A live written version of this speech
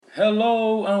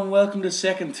Hello and welcome to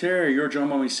Second Tier. You're joined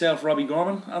by myself, Robbie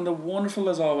Gorman, and the wonderful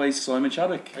as always, Simon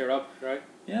Chadwick. Hey Rob, right?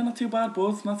 Yeah, not too bad,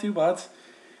 bud. Not too bad.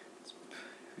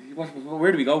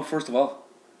 Where do we go first of all?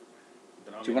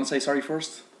 Do you want to say sorry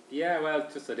first? Yeah, well,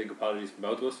 just I think apologies from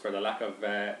both of us for the lack of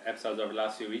episodes over the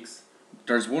last few weeks.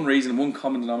 There's one reason, one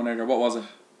common denominator. What was it?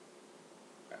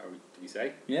 Did we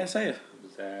say? Yeah, say it.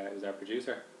 It was our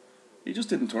producer. He just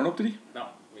didn't turn up, did he? No,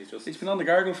 He's been on the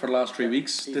gargle for the last 3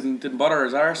 weeks. He's- Didn't bother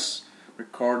his arse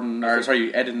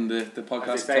editing the As podcast.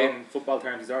 they say in football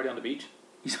terms, he's already on the beach.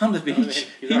 He's on the You know what I beach.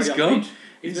 mean? He's already on gone. the beach.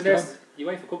 He's He's been gone. there. You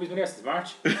wait for Cup. He's been there since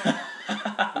March.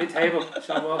 Mid-table,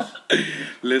 Sean Walsh.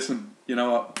 Listen, you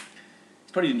know what?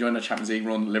 He's probably enjoying the Champions League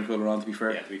run Liverpool are on, to be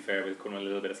fair. Yeah, to be fair, we couldn't win a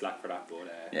little bit of slack for that,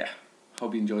 but Yeah.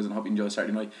 Hope he enjoys it and hope he enjoys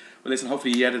Saturday night. Well, listen,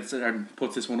 hopefully he edits it and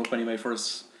puts this one up anyway for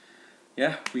us.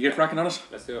 Yeah, we get cracking on it.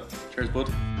 let's do it. Cheers,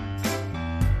 bud.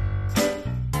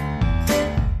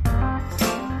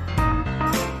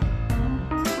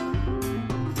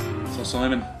 So,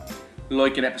 Simon,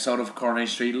 like an episode of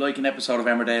Coronation Street, like an episode of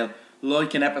Emmerdale,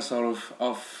 like an episode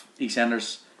of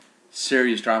EastEnders,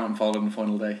 serious drama unfolded on the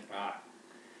final day.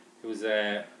 It was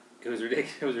ridiculous.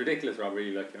 It was ridiculous, Rob.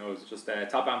 Really, it was just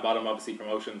top and bottom, obviously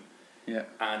promotion, Yeah.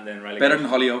 and then relegation. Better than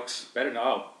Hollyoaks. Better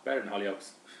than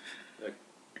Hollyoaks.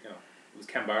 It was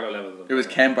Ken Barlow levels. It was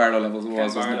Ken Barlow levels,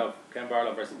 wasn't it? Ken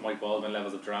Barlow versus Mike Baldwin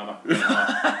levels of drama.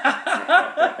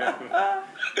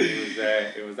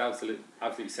 It was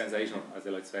absolutely sensational, as they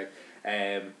like to say.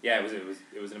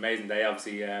 It was an amazing day.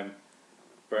 Obviously,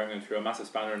 Birmingham threw a massive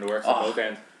spanner in the works at both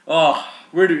ends. Oh,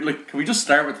 can we just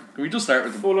start with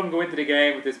them? Fulham go into the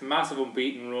game with this massive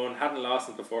unbeaten run. Hadn't lost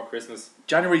since before Christmas.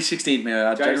 January 16th, may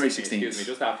I add? January 16th. Excuse me,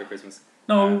 just after Christmas.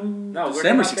 No,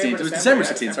 December 16th. It was December 16th.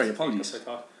 December Sorry, 16th, apologies. that's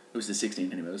what I thought. It was the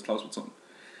 16th anyway. It was close with something.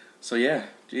 So yeah,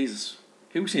 Jesus,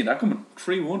 who seen that coming?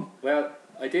 3-1. Well,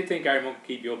 I did think Gary Monk would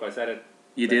keep you up. I said it.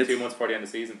 You did 2 months before the end of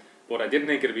the season, but I didn't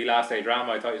think it'd be last day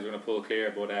drama. I thought he was going to pull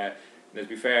clear. But to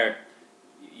be fair,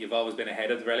 you've always been ahead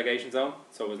of the relegation zone,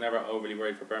 so I was never overly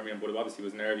worried for Birmingham. But it obviously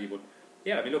was nervy. But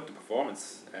yeah, I mean, look, the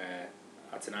performance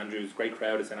at St Andrews, great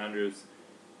crowd at St Andrews,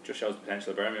 just shows the potential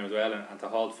of Birmingham as well, and to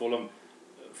hold Fulham,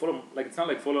 it's not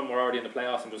like Fulham were already in the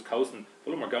playoffs and just coasting.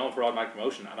 Fulham were going for automatic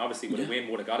promotion, and obviously with a win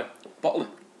would have got it. Bottle it.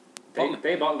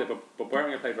 They bottled it, but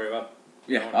Birmingham played very well.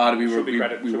 Yeah, we Should be were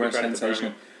credit to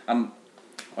sensational. And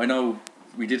I know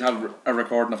we did have a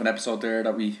recording of an episode there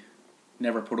that we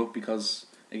never put up because,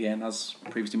 again, as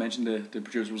previously mentioned, the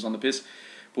producer was on the piss.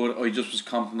 But I just was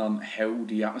commenting on how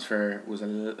the atmosphere was,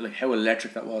 how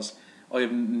electric that was. I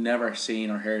have never seen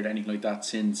or heard anything like that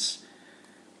since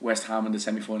West Ham in the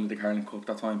semi-final of the Carling Cup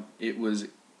that time. It was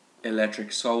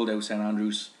electric, sold out St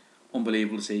Andrews,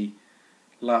 unbelievable to see.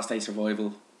 Last day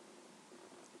survival.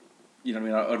 You know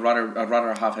what I mean? I'd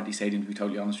rather have had the stadium, to be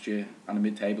totally honest with you, and a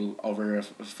mid-table over a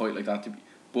fight like that.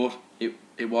 But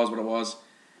it was what it was.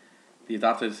 They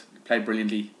adapted, played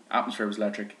brilliantly. Atmosphere was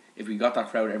electric. If we got that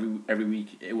crowd every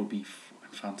week, it would be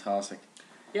fantastic.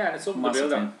 Yeah, and it's something Massive to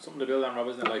build on. thing. Something to build on, Rob,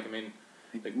 isn't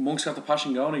it? Monk's got the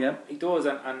passion going again. He does,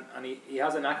 and he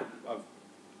has a knack of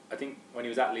I think when he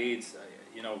was at Leeds,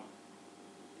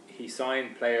 he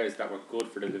signed players that were good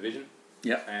for the division.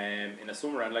 Yeah. In the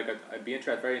summer, and I'd be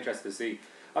very interested to see.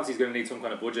 Obviously, he's going to need some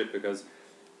kind of budget because,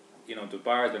 the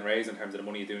bar has been raised in terms of the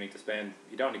money you do need to spend.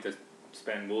 You don't need to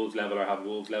spend Wolves level or have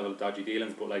Wolves level dodgy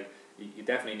dealings, but you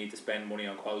definitely need to spend money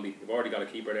on quality. You've already got a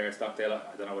keeper there, Stockdale.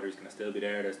 I don't know whether he's going to still be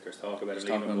there. There's talk about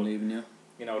him leaving. Yeah.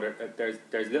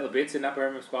 There's little bits in that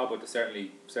Birmingham squad, but there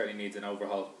certainly needs an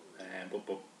overhaul.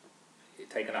 But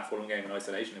taking that Fulham game in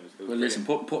isolation, it was Well, listen,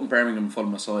 putting Birmingham and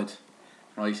Fulham aside,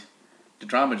 right? The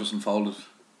drama just unfolded.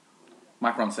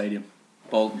 Macron Stadium,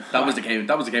 Bolton. That was the game.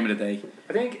 That was the game of the day.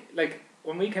 I think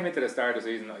when we came into the start of the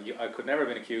season, I could never have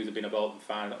been accused of being a Bolton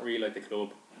fan. I don't really like the club.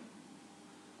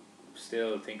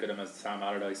 Still think of them as Sam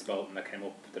Allardyce Bolton that came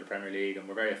up to the Premier League and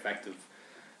were very effective.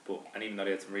 And even though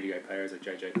they had some really great players like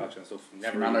JJ Koch and stuff,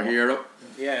 never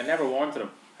warmed to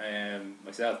them.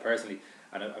 Myself personally,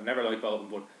 and I've never liked Bolton,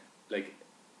 but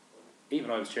even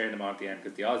though I was cheering them on at the end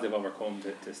because the odds they've overcome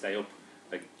to stay up,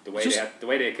 the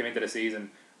way they came into the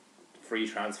season, free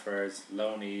transfers,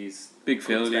 loanees, Big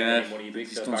Phil, money, Big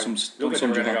Phil. Look like they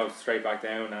were going to go straight back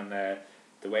down, and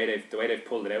the way they've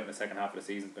pulled it out in the second half of the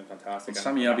season has been fantastic. Well,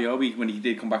 Sammy Abiobi, when he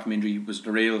did come back from injury, was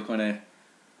the real kind of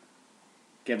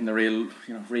getting the real,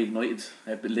 reignited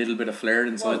a little bit of flair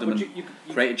inside them and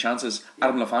created chances. Yeah.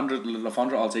 Adam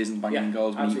Lafondra all season banging in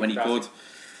goals when he could.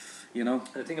 And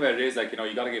the thing about it is,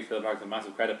 you got to give Phil Parkinson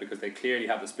massive credit because they clearly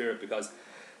have the spirit because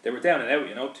they were down and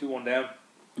out, 2-1 down.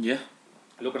 Yeah.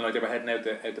 Looking like they were heading out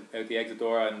the exit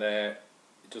door, and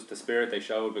just the spirit they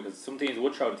showed, because some teams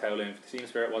would throw the towel in if the team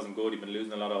spirit wasn't good. You've been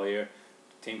losing a lot all year.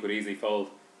 The team could easily fold.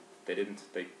 They didn't.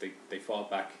 They fought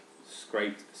back,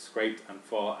 scraped and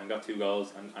fought and got 2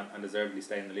 goals and deservedly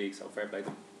stay in the league. So fair play to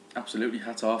them. Absolutely,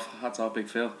 hats off, Big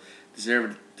Phil.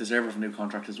 Deserve of a new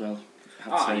contract as well.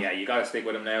 Yeah, you got to stick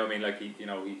with him now. I mean, like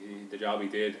the job he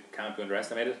did can't be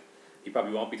underestimated. He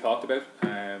probably won't be talked about,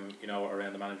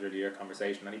 around the manager of the year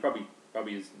conversation, and he probably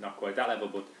is not quite that level,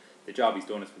 but the job he's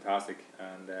done is fantastic,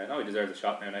 and he deserves a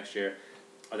shot now next year.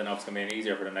 I don't know if it's going to be any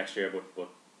easier for them next year, but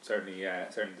certainly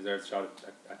deserves a shot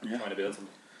at trying to build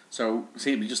something. So,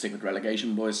 see, we just stick with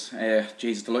relegation, boys.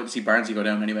 Jesus, delighted to see Barnsley go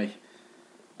down anyway.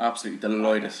 Absolutely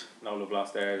delighted. No love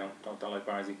lost there. Don't like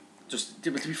Barnsley. Just to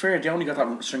be fair, they only got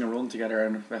that string of run together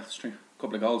and a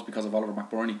couple of goals because of Oliver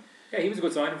McBurney. Yeah, he was a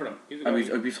good signing for them. We've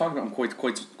been talking about him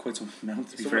quite some amount.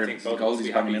 To be fair, I think both of us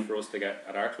be happy for us to get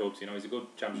at our clubs. He's a good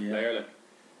championship player.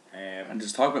 And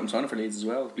just talk about him signing for Leeds as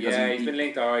well. Because he's been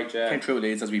linked alright. Yeah, came through with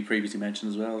Leeds as we previously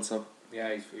mentioned as well. So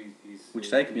yeah, he's would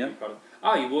you take him?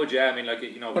 Yeah. You would. Yeah, I mean,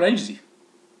 What age is he?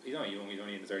 He's not young. He's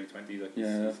only in his early 20s.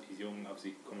 He's young.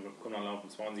 Obviously, coming on loan from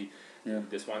Swansea. Yeah.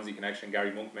 The Swansea connection.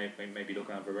 Gary Monk may be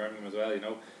looking at for Birmingham as well.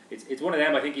 It's one of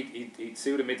them. I think he'd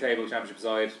suit a mid-table championship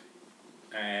side,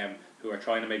 who are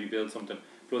trying to maybe build something.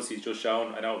 Plus, he's just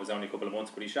shown. I know it was only a couple of months,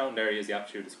 but he's shown there he has the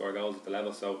aptitude to score goals at the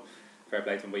level. So fair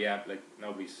play to him. But yeah, I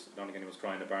don't think anyone's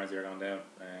crying that Barnsley are going down.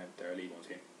 They're a League One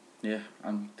team. Yeah,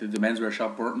 and the menswear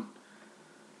shop Burton.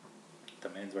 The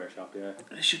menswear shop, yeah.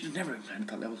 They should have never been playing at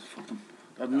that level. Fuck them.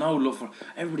 I've no love for.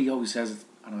 Everybody always says it,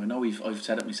 and I know I've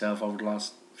said it myself over the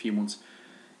last few months.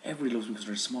 Everybody loves them because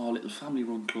they're a small little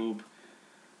family-run club.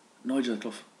 Nigel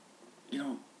Clough,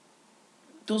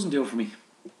 doesn't do it for me.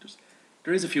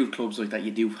 There is a few clubs like that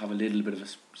you do have a little bit of a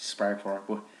spark for,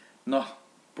 but not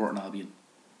Burton Albion.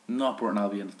 Not Burton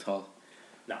Albion at all.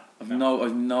 No.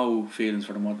 I've no feelings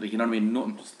for them. You know what I mean?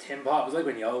 Nothing. Just Tim Pot. It was like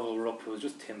when Yeovil were up. It was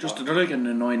just Tim Pot. They're like an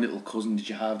annoying little cousin that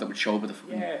you have that would show up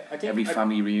at every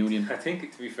family reunion. I think,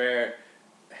 to be fair,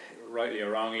 rightly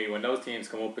or wrongly, when those teams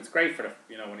come up, it's great for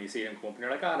when you see them come up and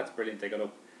you're like, that's brilliant, they got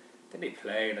up. Then they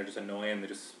play and they're just annoying. They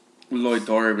just Lloyd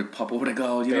Dyer would pop over the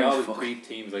goal. They always beat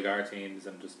teams like our teams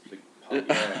and just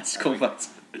scumbags.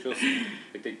 Just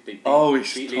they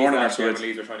always beat torn Leeds our when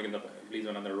Leeds were trying to get Leeds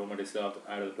went on their run where they still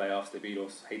out of the playoffs. They beat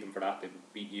us. Hate them for that. They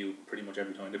beat you pretty much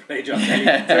every time they played you on telly.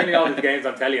 Certainly all the games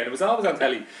on telly, and it was always on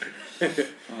telly.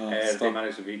 They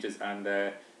managed to beat us,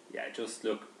 and just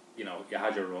look, you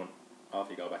had your run. Off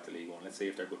you go back to League One. Let's see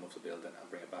if they're good enough to build it and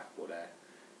bring it back. But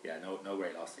no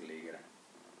great loss to the league either.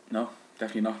 No,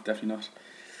 definitely not.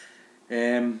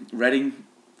 Reading,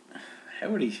 how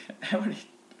are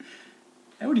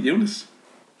they doing this?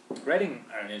 Reading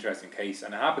are an interesting case,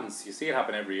 and it happens. You see it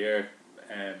happen every year.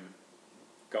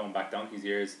 Going back donkey's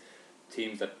years,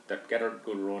 teams that get a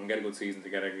good run, get a good season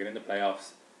together, get in the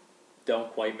playoffs, don't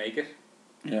quite make it.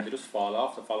 Yeah. They just fall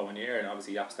off the following year, and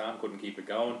obviously Jaap Stam couldn't keep it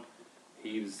going.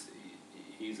 He's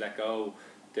let go.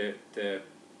 They're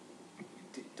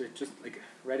just like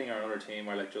Reading are another team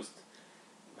where they're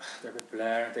a bit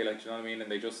blur, aren't they? Do you know what I mean? And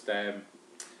they just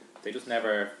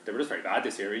never. They were just very bad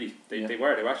this year. Really, they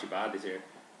were actually bad this year.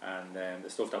 And the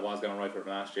stuff that was going right for them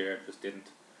last year just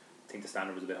didn't. I think the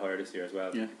standard was a bit higher this year as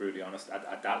well, to be brutally honest,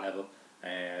 at that level.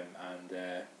 I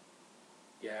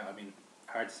mean,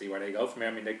 hard to see where they go from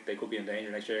here. I mean, they could be in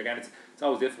danger next year. Again, it's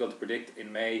always difficult to predict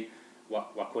in May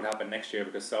what could happen next year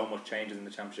because so much changes in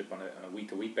the championship on a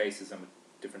week-to-week basis and with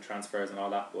different transfers and all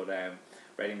that. But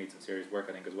Reading needs some serious work,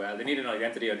 I think, as well. They need an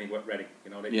identity, I think, with Reading.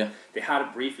 They had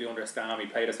it briefly under Stam. He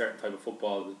played a certain type of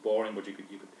football. It was boring, but you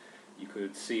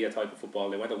could see a type of football.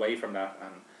 They went away from that,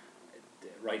 and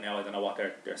right now I don't know what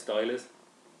their style is.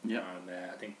 Yeah. And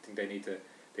I think they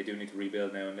do need to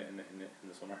rebuild now in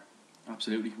the summer.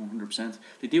 Absolutely, 100%.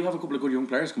 They do have a couple of good young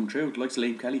players coming through, like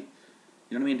Liam Kelly.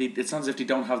 You know what I mean? It's not as if they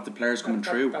don't have the players coming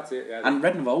through. That's it. Yeah. And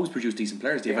Reading have always produced decent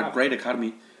players. They've had a great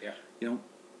academy. Yeah.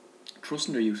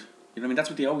 Trusting their youth. You know what I mean? That's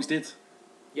what they always did.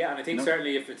 Yeah, and I think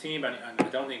certainly if a team, and I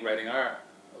don't think Reading are,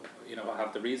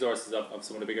 have the resources of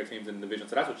some of the bigger teams in the division.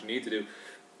 So that's what you need to do.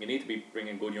 You need to be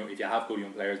bringing if you have good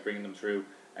young players, bringing them through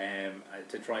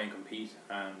to try and compete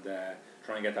and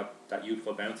try and get that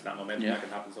youthful bounce and that momentum that can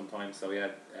happen sometimes. So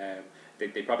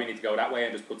they probably need to go that way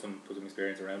and just put some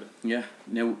experience around it. Yeah.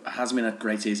 Now, it has been a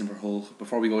great season for Hull.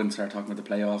 Before we go and start talking about the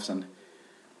playoffs and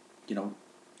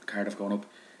Cardiff going up,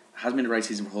 it has been a great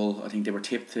season for Hull. I think they were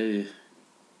tipped to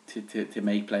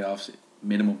make playoffs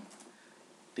minimum.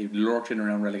 They lurked in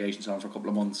around relegation zone for a couple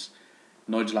of months.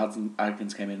 Nigel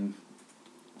Adkins came in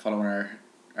following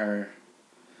our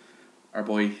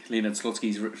boy Leonid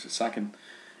Slutsky's sacking.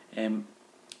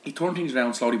 he turned things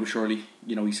around slowly but surely.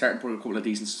 You know, he started putting a couple of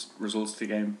decent results to the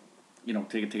game. You know,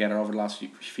 to get together over the last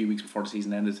few weeks before the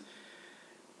season ended.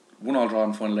 1-1 draw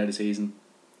in the final leg of the season.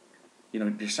 You know,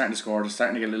 they're starting to score. They're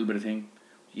starting to get a little bit of thing. Do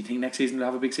you think next season they'll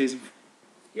have a big season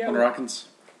under Atkins?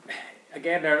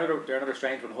 Again, they're another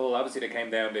strange one. Hull, obviously, they came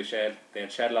down. They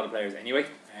had shed a lot of players anyway.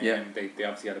 They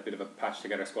obviously had a bit of a patch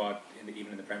together squad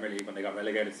even in the Premier League when they got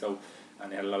relegated. So,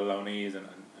 and they had a lot of loanees and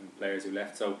players who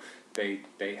left. So they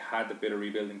had a bit of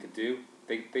rebuilding to do.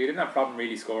 They didn't have a problem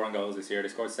really scoring goals this year. They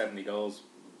scored 70 goals.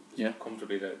 Yeah,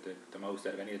 comfortably the most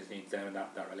out of any of the teams down in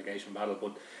that relegation battle.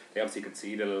 But they obviously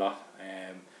conceded a lot.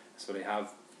 So they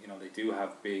have, they do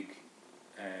have big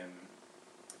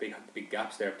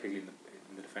gaps there, particularly in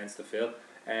the defence to fill.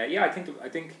 I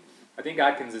think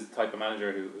Atkins is the type of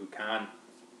manager who can,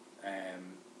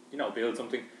 build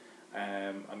something.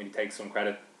 He takes some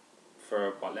credit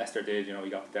for what Leicester did. He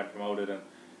got them promoted and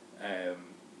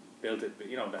built it.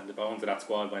 Then the bones of that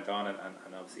squad went on, and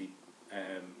obviously,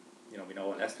 we know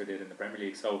what Leicester did in the Premier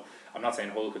League. So I'm not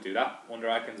saying Hull could do that under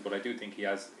Atkins, but I do think he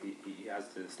has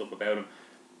the stuff about him.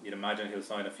 You'd imagine he'll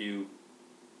sign a few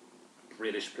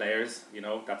British players.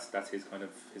 That's his kind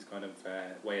of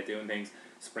way of doing things.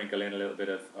 Sprinkle in a little bit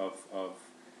of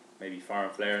maybe foreign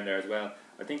flair in there as well.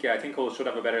 I think Hull should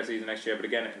have a better season next year. But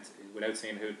again, it's without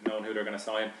knowing who they're going to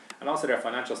sign, and also their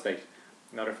financial state.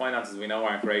 Their finances we know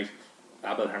aren't great.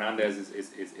 Abel Hernandez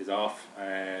is off.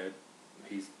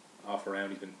 He's off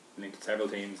around. He's been linked to several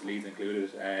teams, Leeds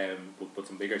included, but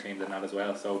some bigger teams than that as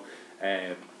well. So,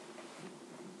 they're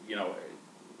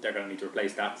going to need to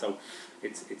replace that. So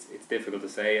it's difficult to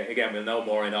say. Again, we'll know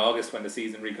more in August when the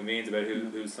season reconvenes about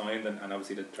who's signed, and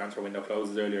obviously the transfer window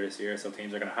closes earlier this year, so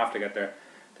teams are going to have to get their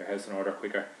house in order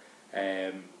quicker.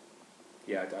 I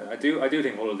do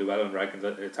think Hull will do well under Atkins.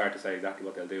 It's hard to say exactly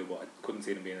what they'll do, but I couldn't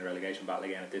see them being in a relegation battle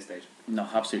again at this stage. No,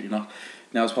 absolutely not.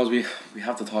 Now I suppose we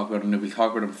have to talk about him. We'll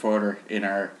talk about him further in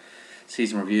our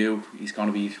season review. He's going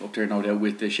to be up there no doubt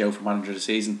with the show for manager of the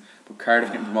season. But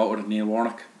Cardiff getting promoted with Neil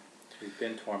Warnock. He's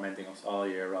been tormenting us all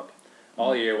year, Rob.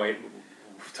 All year waiting.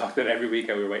 We've talked about it every week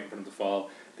how we were waiting for them to fall.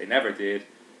 They never did.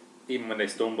 Even when they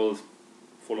stumbled,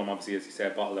 Fulham obviously, as you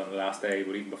said, bottled on the last day,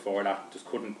 but even before that just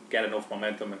couldn't get enough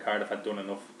momentum, and Cardiff had done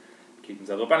enough to keep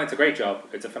themselves up. And it's a great job.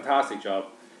 It's a fantastic job.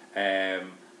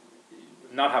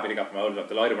 Not happy they got promoted. I'm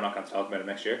delighted we're not going to talk about it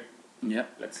next year. Yeah,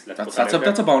 let's that's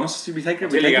a bonus. We take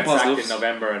until he gets sacked in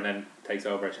November and then takes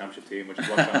over a championship team, which is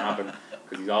what's going to happen,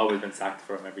 because he's always been sacked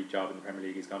from every job in the Premier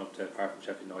League. He's gone up to, apart from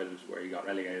Sheffield United, where he got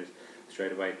relegated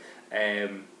straight away.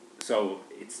 So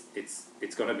it's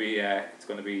going to be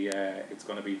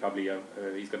probably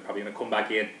he's probably going to come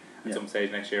back in at some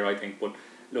stage next year, I think. But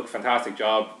look, fantastic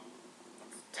job.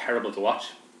 Terrible to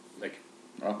watch. Like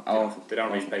they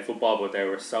don't really play football, but they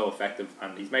were so effective,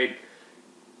 and he's made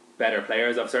better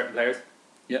players of certain players.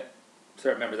 Yeah.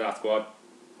 Certain members of that squad,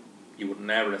 you would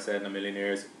never have said in a million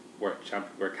years were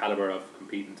calibre of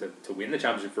competing to win the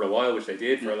championship for a while, which they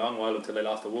did for a long while until they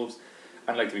lost to Wolves.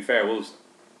 And to be fair, Wolves,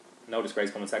 no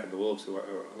disgrace coming second to Wolves, who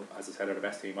as I said, are the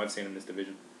best team I've seen in this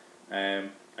division.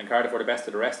 And Cardiff were the best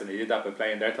of the rest, and they did that by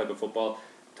playing their type of football.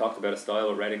 Talked about a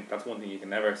style with Reading. That's one thing you can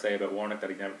never say about Warnock,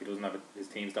 that he doesn't have his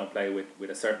teams don't play with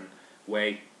a certain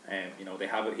way.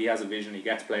 He has a vision. He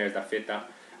gets players that fit that.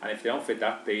 And if they don't fit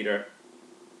that, they either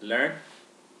learn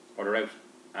or they're out.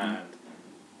 And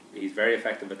he's very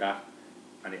effective at that.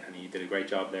 And he did a great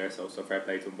job there, so fair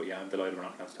play to him. But yeah, I'm delighted we're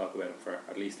not going to talk about him for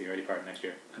at least the early part of next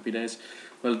year. Happy days.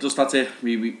 Well, just that's it.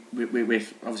 We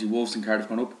obviously Wolves and Cardiff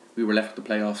gone up. We were left with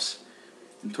the playoffs.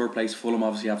 In third place, Fulham,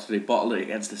 obviously, after they bottled it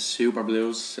against the Super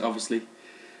Blues, obviously.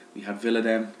 We had Villa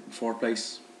then in fourth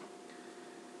place.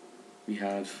 We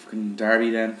had fucking Derby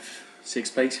then,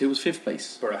 sixth place. Who was fifth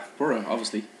place? Borough,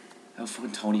 obviously. That was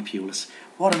fucking Tony Pulis.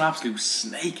 What an absolute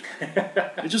snake.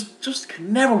 I just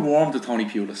can never warm to Tony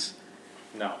Pulis.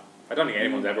 No, I don't think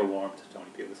anyone's ever warmed to Tony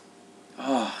Pulis.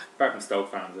 Apart from Stoke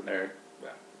fans, and they're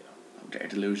they're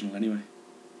delusional anyway.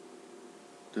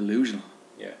 Delusional.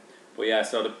 Yeah, but yeah.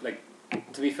 So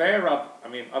to be fair, Rob,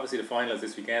 obviously the final is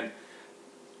this weekend.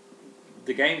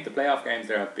 The playoff games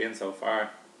there have been so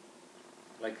far.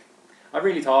 I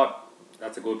really thought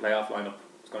that's a good playoff lineup.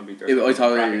 It's going to be. I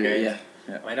thought, yeah.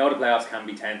 I know the playoffs can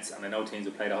be tense, and I know teams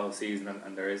will play the whole season,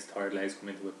 and there is tired legs come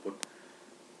into it, but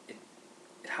it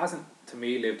hasn't, to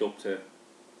me, lived up to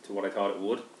what I thought it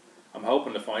would. I'm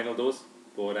hoping the final does,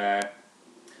 but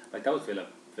those Villa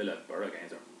Borough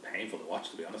games are painful to watch,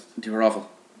 to be honest. They were awful,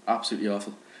 absolutely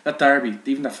awful. That derby,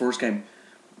 even that first game,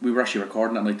 we were actually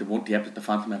recording that night, the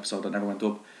Phantom episode that never went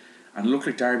up, and it looked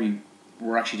like Derby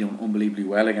were actually doing unbelievably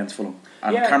well against Fulham.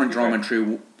 And Cameron Drummond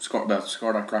scored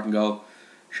that cracking goal,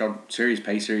 showed serious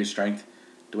pace, serious strength.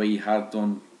 the way he had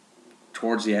done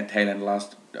towards the tail end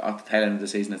at the tail end of the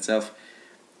season itself,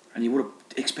 and you would have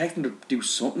expected him to do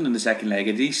something in the second leg,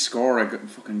 at least score a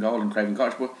fucking goal in Craven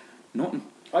Cottage, but nothing.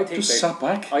 I think just sat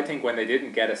back. I think when they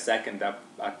didn't get a second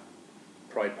at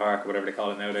Pride Park or whatever they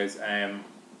call it nowadays,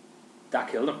 that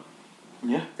killed them.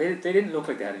 Yeah. They didn't look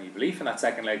like they had any belief in that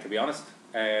second leg, to be honest.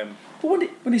 But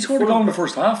when he scored a goal in the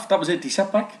first half, that was it. He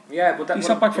sat back. Yeah, but he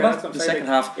sat back for the second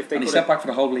half, and he sat back for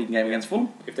the whole league game against Fulham.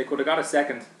 If they could have got a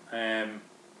second,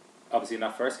 obviously in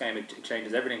that first game it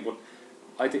changes everything. But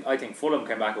I think Fulham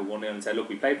came back at 1-0 and said, look,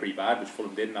 we played pretty bad, which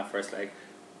Fulham did in that first leg.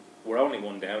 We're only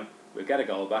one down. We'll get a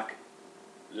goal back,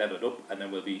 level it up, and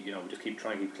then we'll be, we'll just keep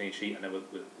trying to keep a clean sheet, and then we'll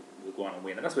go on and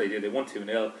win. And that's what they did. They won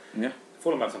 2-0. Yeah.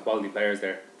 Fulham have some quality players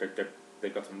there.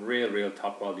 They've got some real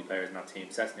top quality players in that team.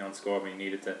 Sessegnon scored when he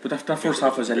needed to. But that first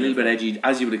half was a little bit edgy,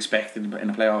 as you would expect in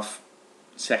a playoff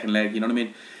second leg. You know what I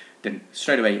mean? Then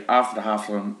straight away after the half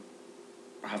time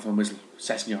whistle,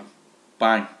 Sessegnon,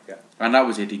 bang, yeah, and that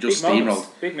was it. He just steamrolled.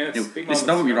 Big minutes. Listen,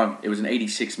 don't get me wrong. It was an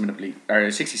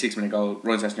 66-minute goal.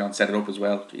 Ryan Sessegnon set it up as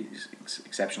well. He's an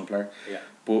exceptional player. Yeah.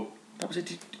 But that was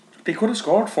it. They could have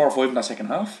scored 4 or 5 in that second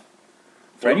half.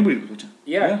 For anybody who was watching.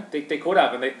 Yeah, they could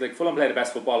have, and Fulham play the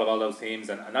best football of all those teams,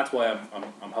 and that's why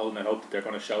I'm holding out hope that they're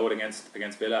going to show it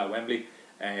against Villa at Wembley,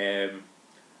 and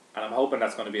I'm hoping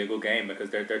that's going to be a good game, because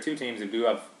they're two teams who do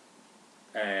have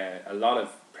a lot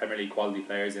of Premier League quality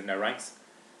players in their ranks,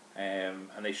 and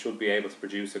they should be able to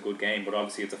produce a good game. But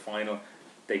obviously it's a final;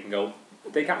 they can go.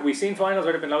 They can. We've seen finals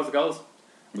where there've been loads of goals.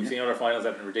 We've seen other finals that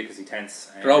have been ridiculously tense.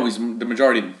 They're always, the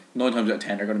majority of them, 9 times out of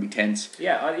 10, are going to be tense.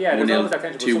 Yeah, there's always that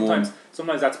tension, but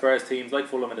sometimes that Spurs teams, like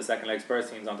Fulham in the second leg,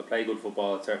 Spurs teams on to play good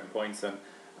football at certain points, and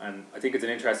I think it's an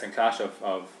interesting clash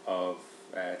of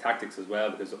tactics as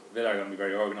well, because Villa are going to be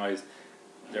very organised.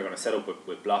 They're going to set up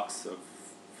with blocks of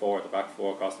 4 at the back,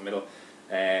 4 across the middle,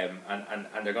 and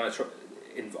they're going to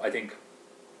I think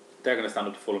they're going to stand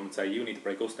up to Fulham and say, you need to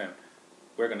break us down.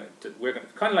 We're going to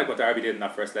kind of like what Derby did in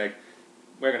that first leg.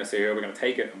 We're going to sit here, we're going to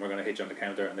take it, and we're going to hit you on the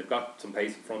counter, and they've got some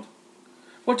pace in front.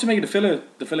 What do you make of the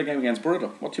Villa game against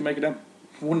Borough? What do you make of them?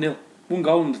 1-0, 1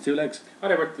 goal in the 2 legs. Oh,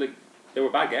 they were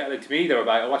bad games. Like, to me, they were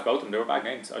bad. I watched both of them. They were bad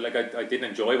games. I didn't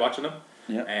enjoy watching them.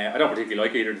 Yeah. I don't particularly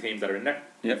like either of the teams that are in there.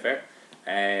 Yeah. Fair.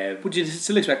 But you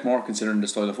still expect more, considering the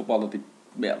style of football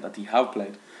that they have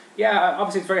played. Yeah,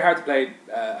 obviously it's very hard to play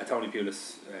a Tony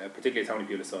Pulis, particularly a Tony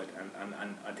Pulis side, and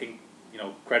I think,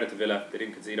 credit to Villa, they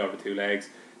didn't concede over 2 legs.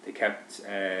 They kept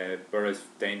Borough's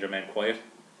danger men quiet.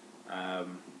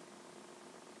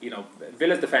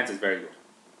 Villa's defence is very good.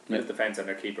 Villa's defence and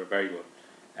their keeper are very good,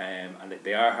 and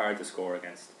they are hard to score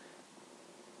against.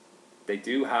 They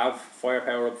do have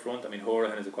firepower up front. I mean,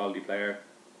 Horahan is a quality player.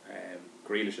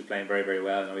 Grealish is playing very, very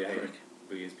well. I know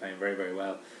he is playing very, very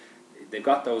well. They've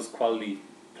got those quality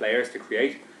players to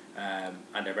create,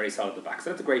 and they're very solid at the back.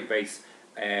 So that's a great base.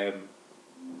 You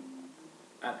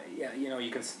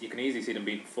can easily see them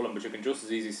beating Fulham, but you can just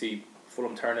as easily see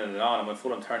Fulham turning it on, and when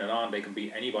Fulham turn it on, they can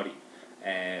beat anybody.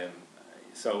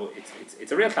 So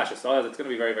it's a real clash of styles. It's going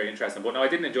to be very, very interesting. But no, I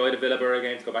didn't enjoy the Villa Borough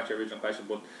game, to go back to your original question.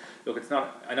 But look, it's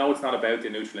not. I know it's not about the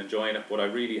neutral enjoying it, but I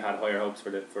really had higher hopes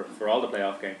for all the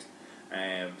playoff games.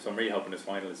 So I'm really hoping this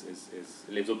final is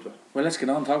lives up to it. Well, let's get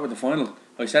on and talk about the final.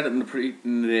 I said it in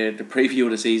the preview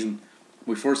of the season.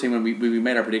 We first thing when we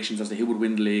made our predictions as to who would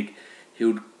win the league,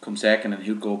 who would come second, and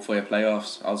who'd go up via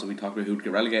playoffs. Also, we talked about who'd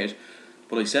get relegated.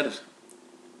 But I said it.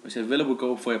 I said Villa would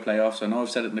go up via playoffs. I know I've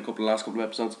said it in the last couple of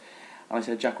episodes. And I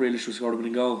said Jack Grealish would score a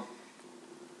winning goal.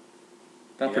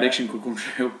 That prediction could come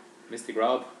true. Mystic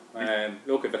Rob.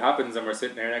 Look, if it happens and we're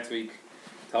sitting here next week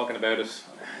talking about it, it's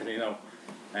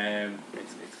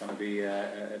going to be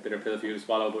a bitter pill for you to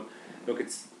swallow. But look,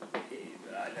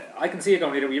 I can see it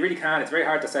going either. We really can. It's very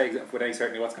hard to say with any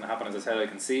certainty what's going to happen. As I said, I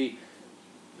can see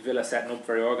Villa setting up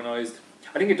very organised.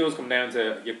 I think it does come down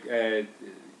to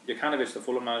Jokanovic, the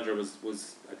Fulham manager,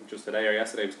 was I think just today or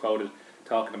yesterday was quoted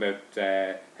talking about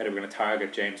how they were going to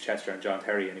target James Chester and John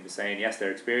Terry, and he was saying yes,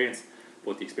 they're experienced,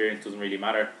 but the experience doesn't really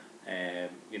matter.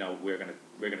 We're going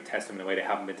to test them in a way they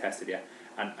haven't been tested yet,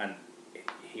 and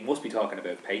he must be talking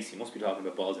about pace. He must be talking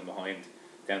about balls in behind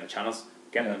down the channels,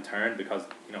 getting them turned, because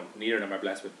neither of them are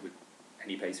blessed with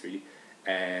any pace really,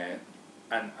 and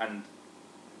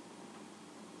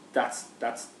that's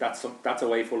a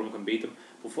way Fulham can beat them.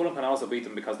 But Fulham can also beat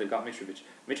them because they've got Mitrovic.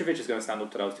 Mitrovic is going to stand up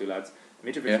to those 2 lads.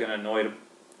 Mitrovic is going to annoy them.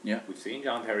 Yeah, we've seen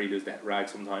John Terry lose that rag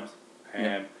sometimes.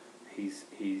 The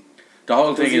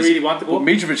whole thing is, really want to go up?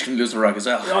 Mitrovic can lose the rag as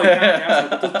well. No, he can.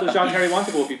 Does John Terry want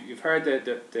to go up? You've heard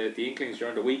the inklings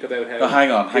during the week about how. Hang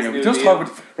on. We're just talking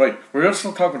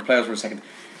about the players for a second.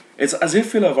 It's as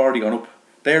if Villa have already gone up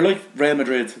They're like Real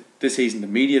Madrid this season. The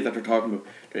media that they're talking about,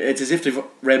 it's as if Real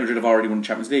Madrid have already won the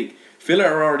Champions League. Villa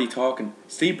are already talking,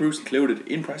 Steve Bruce included,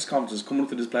 in press conferences coming up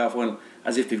to this playoff final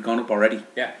as if they've gone up already.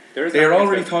 Yeah, they're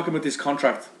already talking about this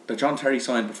contract that John Terry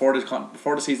signed before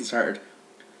the season started.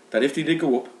 That if they did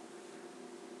go up,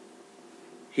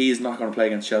 he is not going to play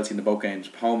against Chelsea in the both games,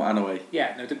 home and away.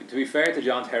 Yeah. Now, to be fair to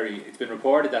John Terry, it's been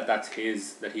reported that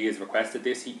he has requested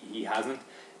this. He hasn't.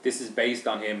 This is based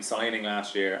on him signing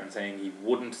last year and saying he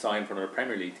wouldn't sign for another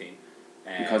Premier League team.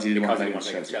 Because he didn't want to play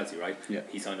against Chelsea, right? Yeah.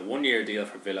 He signed a 1-year deal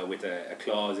for Villa with a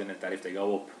clause in it that if they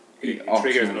go up, it optional,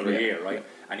 triggers another year, right?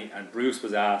 Yeah. And Bruce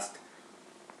was asked,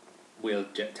 will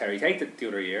Terry take the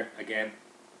other year again?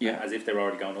 Yeah. As if they were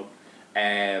already gone up,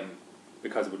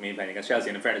 because it would mean playing against Chelsea.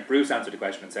 And in fairness, Bruce answered the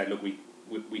question and said, look,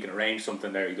 we can arrange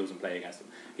something there. He doesn't play against them.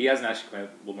 He hasn't actually come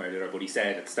out one way or the other, but he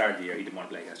said at the start of the year he didn't want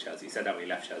to play against Chelsea. He said that when he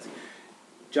left Chelsea.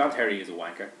 John Terry is a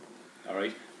wanker. All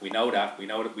right, we know that. We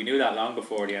knew that long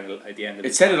before the end of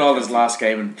it said it all his last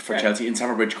game for Chelsea in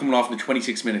Stamford Bridge, coming off in the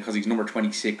 26th minute because he's number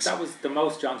 26. That was the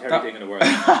most John Terry thing in the world.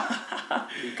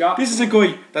 This is a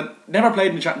guy that never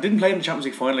played didn't play in the Champions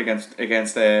League final against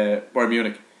Bayern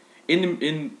Munich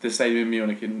in the stadium in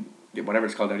Munich in whatever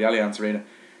it's called there, the Allianz Arena,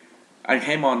 and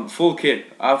came on full kit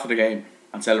after the game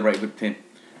and celebrated with the team.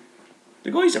 The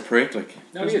guy's a prick, like.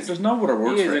 No, there's no other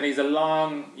word for it. And he's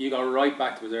you go right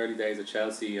back to his early days at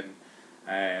Chelsea, and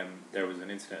there was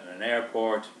an incident in an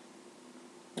airport.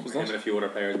 What was Him that? and a few other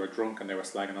players were drunk and they were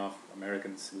slagging off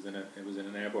Americans. It was in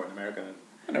an airport in America. And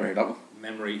I never heard that one.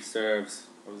 memory serves,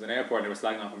 it was an airport and they were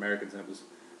slagging off Americans, and it was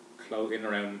in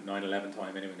around 9/11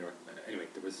 time. It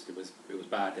was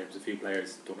bad. There was a few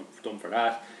players done for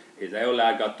that. His old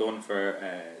lad got done for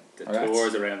the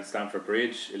tours around Stamford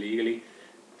Bridge illegally.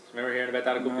 Remember hearing about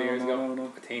that a couple of years ago?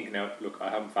 No. I think, now look, I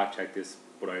haven't fact checked this,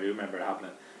 but I do remember it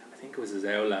happening. I think it was his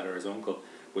old lad or his uncle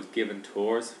was given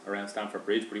tours around Stamford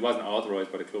Bridge, but he wasn't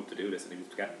authorised by the club to do this, and he was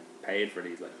getting paid for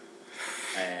these, like.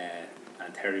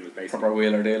 And Terry was basically proper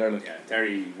wheeler dealer, like. Yeah,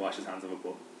 Terry washed his hands of it,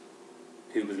 but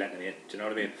who was letting him in? Do you know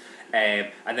what I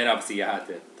mean? And then obviously you had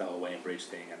the whole Wayne Bridge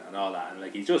thing and all that, and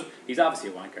like he's obviously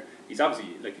a wanker. He's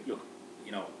obviously like, look,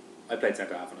 you know, I played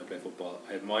centre half and I played football.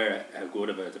 I admire how good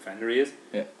of a defender he is.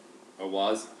 Yeah. Or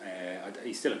was.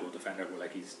 He's still a good defender, but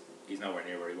like he's nowhere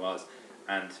near where he was.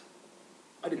 And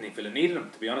I didn't think Villa needed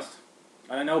him, to be honest.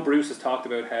 And I know Bruce has talked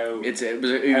about how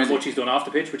much he's done off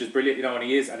the pitch, which is brilliant, you know, and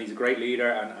he's a great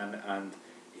leader, and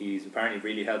he's apparently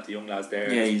really helped the young lads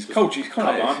there. Yeah, he's coach. He's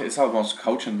kind of it's almost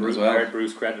coaching as well. I heard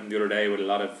Bruce credit him the other day with a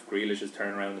lot of Grealish's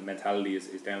turnaround and mentality is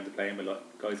down to playing with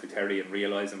guys like Terry and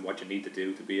realising what you need to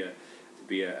do to be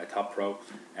a top pro.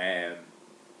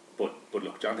 But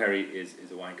look, John Terry is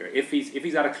a wanker. If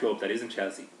he's at a club that isn't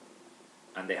Chelsea,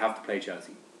 and they have to play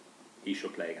Chelsea, he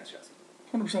should play against Chelsea.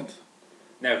 100%.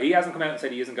 Now, he hasn't come out and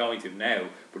said he isn't going to now,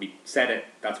 but he said it.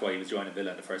 That's why he was joining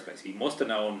Villa in the first place. He must have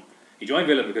known. He joined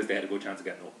Villa because they had a good chance of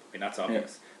getting up. I mean, that's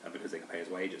obvious, and because they can pay his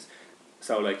wages.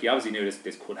 So, like, he obviously knew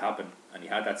this could happen, and he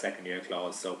had that second year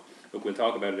clause. So, look, we'll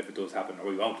talk about it if it does happen, or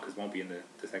we won't, because it won't be in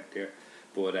the second tier.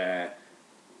 But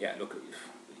yeah, look,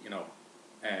 you know,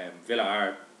 Villa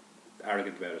are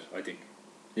arrogant about it, I think.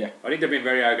 Yeah. I think they're being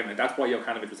very arrogant, and that's why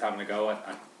Jokanovic was having a go at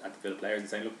the Villa players and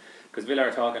saying, look, because Villa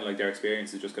are talking like their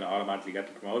experience is just going to automatically get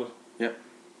them promoted. Yeah.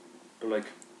 They're like,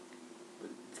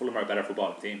 Fulham are a better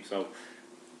footballing team, so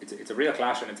it's a real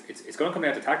clash, and it's going to come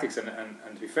down to tactics, and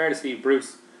to be fair to Steve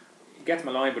Bruce, he gets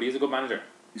maligned, but he's a good manager.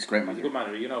 He's a great manager. He's a good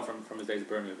manager, you know, from his days at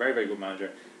Birmingham. Very, very good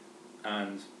manager,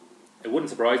 and it wouldn't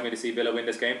surprise me to see Villa win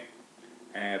this game.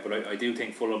 But I do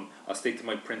think Fulham, I'll stick to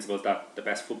my principles that the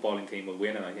best footballing team will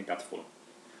win, and I think that's Fulham.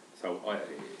 So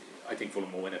I think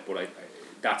Fulham will win it, but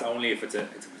that's only if it's an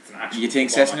actual. You think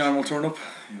Sessegnon will turn up?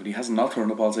 But he hasn't not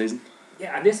turned up all season.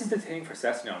 Yeah, and this is the thing for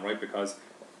Sessegnon, right? Because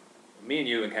me and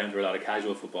you encounter a lot of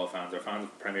casual football fans or fans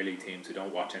of Premier League teams who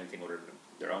don't watch anything other than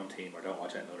their own team or don't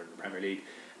watch anything other than the Premier League,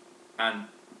 and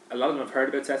a lot of them have heard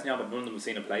about Sessegnon, but none of them have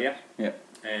seen him play yet. Yeah.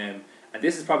 And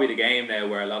this is probably the game now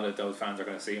where a lot of those fans are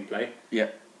going to see him play. Yeah.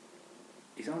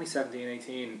 He's only 17,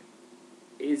 18.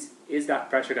 Is that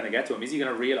pressure going to get to him? Is he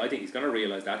going to realise? I think he's going to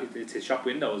realise that. It's his shop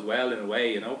window as well, in a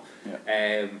way, you know.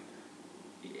 Yeah.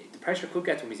 The pressure could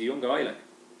get to him. He's a young guy, like.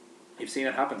 You've seen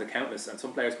it happen to countless, and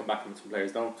some players come back and some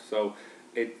players don't. So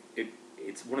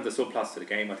it's one of the subplots to the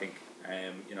game, I think.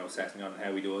 You know, setting on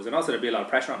how he does, and also there'll be a lot of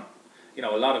pressure on him. You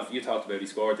know, a lot of, you talked about, he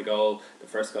scored the goal, the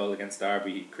first goal against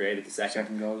Derby, he created the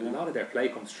second goal. Yeah. A lot of their play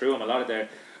comes through him. A lot of their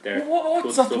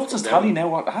what's his tally now?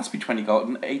 What, it has to be 20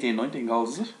 goals, 18, 19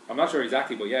 goals, is it? I'm not sure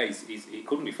exactly, but yeah, he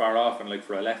couldn't be far off, and like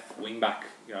for a left wing back,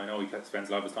 you know, I know he spends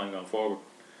a lot of his time going forward.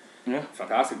 Yeah.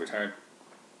 Fantastic return.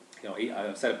 you know,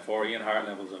 I've said it before, Ian Hart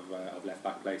levels of left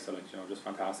back play, so like, you know, just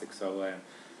fantastic. So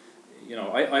you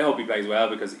know, I hope he plays well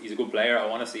because he's a good player. I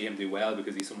want to see him do well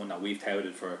because he's someone that we've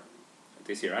touted for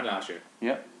this year and last year.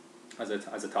 Yeah. As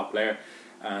a top player,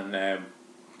 and there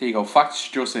you go. Facts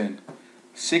just in: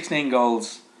 16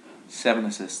 goals, 7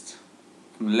 assists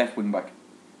from the left wing back.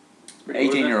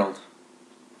 18-year-old.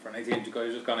 For an 18, he's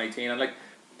just gone 18, and like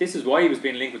this is why he was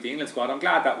being linked with the England squad. I'm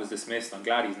glad that was dismissed. I'm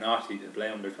glad he's not. He'll play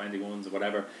under 21s or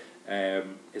whatever.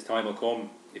 His time will come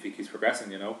if he keeps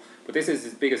progressing, you know. But this is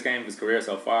his biggest game of his career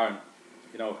so far, and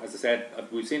you know, as I said,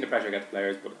 we've seen the pressure get to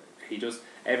players, but he just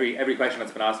every question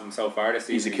that's been asked of him so far this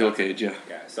season. He's a kill cage, yeah.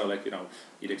 Yeah, so like, you know,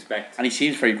 you'd expect. And he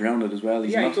seems very grounded as well.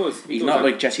 He's yeah, not, he does. He's not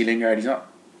like Jesse Lingard. He's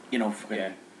not, you know,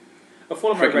 yeah.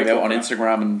 freaking about on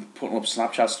Instagram and putting up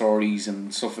Snapchat stories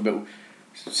and stuff about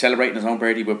celebrating his own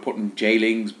birthday by putting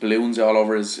J-Lings, balloons all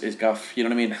over his gaff. You know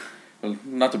what I mean? Well,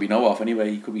 not to be know of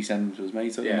anyway. He could be sending to his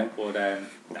mates. Yeah, but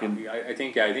I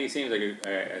think he seems like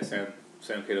a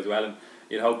sound kid as well, and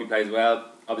you'd hope he plays well.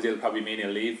 Obviously, it'll probably mean he'll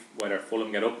leave, whether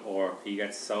Fulham get up or he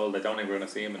gets sold. I don't think we're going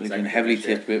to see him in the second. He's been heavily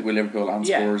tipped with Liverpool and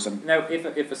Spurs. And now, if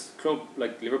a club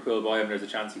like Liverpool buy him, there's a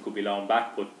chance he could be loaned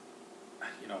back. But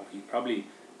you know, he probably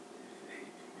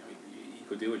he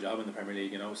could do a job in the Premier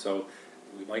League. You know, so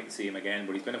we might see him again.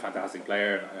 But he's been a fantastic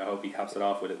player, and I hope he caps it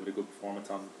off with a good performance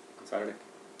on Saturday.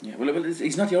 Yeah, well,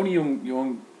 he's not the only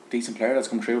young decent player that's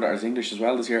come through that is English as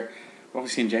well this year. We've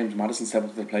obviously seen James Maddison step up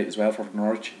to the plate as well for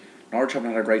Norwich. Norwich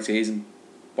haven't had a great season.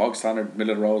 Bog standard,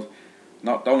 middle of the road.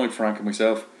 Don't like Frank and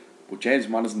myself, but James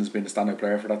Maddison has been a standout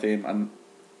player for that team, and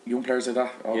young players like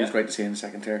that, always great to see in the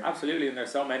second tier. Absolutely, and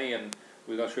there's so many, and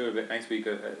we'll go through a bit next week.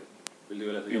 We'll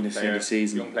do a little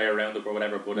young player roundup or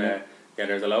whatever, but yeah,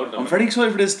 there's a load of them. I'm very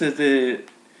excited for this, the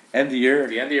end of the year.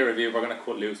 The end of the year review, we're going to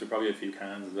cut loose with probably a few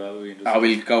cans as well.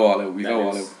 We'll go all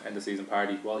out. End of season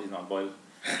party. Well, he's not boiled.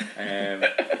 I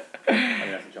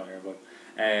mean, that's a John here, but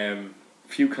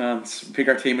few cans. Pick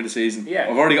our team of the season. Yeah,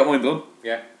 I've already got mine done.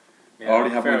 Yeah, I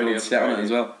already have mine done. Set on it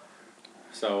as well.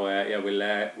 So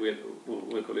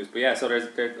we'll cut loose. But yeah, so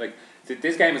there's like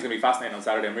this game is going to be fascinating on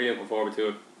Saturday. I'm really looking forward to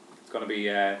it. It's going to be.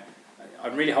 I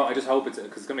just hope it's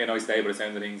because it's going to be a nice day. But it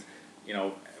sounds of things, you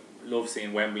know, love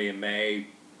seeing Wembley in May.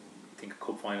 I think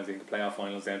cup finals, I think the playoff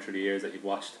finals down through the years that you've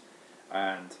watched,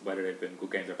 and whether they've been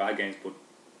good games or bad games, but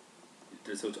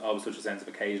there's always such a sense of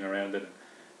occasion around it.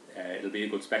 It'll be a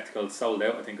good spectacle. It's sold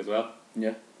out, I think, as well.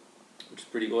 Yeah, which is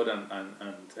pretty good, and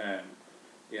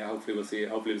yeah, hopefully we'll see a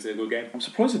good game. I'm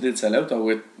surprised it did sell out though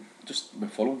with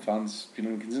Fulham fans. You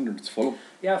know, considering it's Fulham.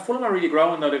 Yeah, Fulham are really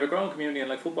growing though. They've a growing community, and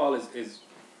like football is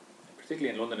particularly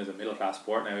in London is a middle class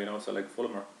sport now. You know, so like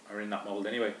Fulham are in that mould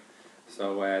anyway.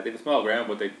 So they've a small ground,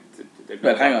 but they've.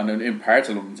 Well, hang on. In parts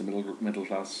of London's a middle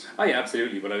class. Oh yeah,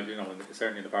 absolutely. But you know,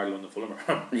 certainly in the part of London, Fulham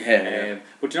are. Yeah.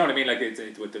 But you know what I mean? Like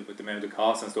it's with the amount of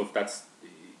costs and stuff.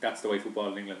 That's the way football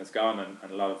in England has gone,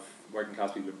 and a lot of working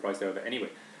class people have been priced out of it anyway.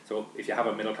 So if you have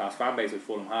a middle class fan base, which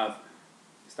Fulham have,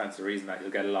 it stands to reason that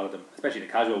you'll get a lot of them, especially the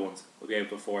casual ones, will be able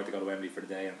to afford to go to Wembley for the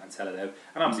day and sell it out.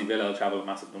 And obviously Villa will travel in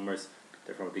massive numbers.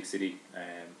 They're from a big city,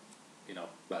 you know.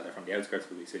 Well, they're from the outskirts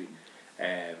of a big city.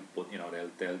 But you know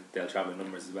they'll travel in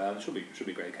numbers as well. It should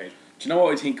be a great occasion. Do you know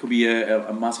what I think could be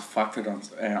a massive factor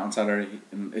on Saturday?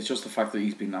 And it's just the fact that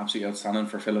he's been absolutely outstanding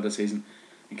for Villa this season.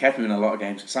 He kept him in a lot of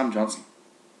games. Sam Johnson,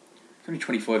 he's only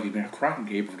 25. He's been a cracking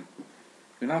keeper for them.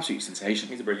 He's been absolutely sensational.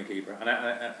 He's a brilliant keeper.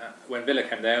 And when Villa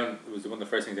came down, it was one of the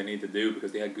first things they needed to do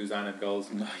because they had Guzan in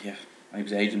goals. Oh, yeah, he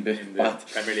was aging bit in the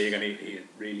Premier League, and he had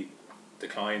really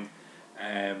declined.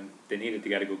 They needed to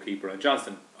get a good keeper, and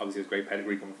Johnston obviously has great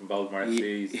pedigree coming from Baltimore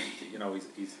FC.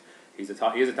 He's a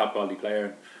top quality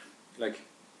player. Like,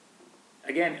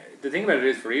 again, the thing about it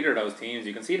is for either of those teams,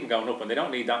 you can see them going up, and they don't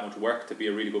need that much work to be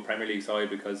a really good Premier League side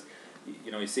because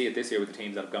you know you see it this year with the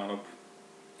teams that have gone up.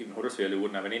 Even Huddersfield, who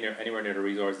wouldn't have anywhere near the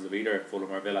resources of either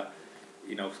Fulham or Villa,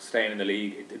 you know, staying in the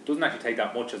league. It doesn't actually take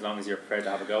that much as long as you're prepared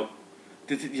to have a go.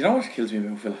 You know what kills me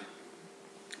about Villa?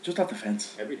 Just that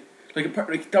defence. Everything. Like,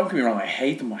 don't get me wrong, I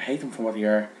hate them for what they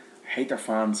are. I hate their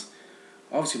fans.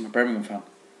 Obviously, I'm a Birmingham fan.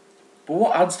 But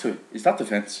what adds to it is that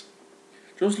defence.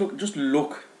 Just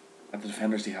look at the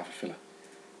defenders they have at Villa.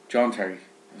 John Terry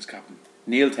as captain.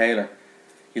 Neil Taylor.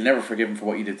 You'll never forgive him for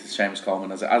what he did to Seamus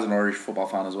Coleman as an Irish football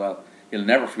fan as well. You'll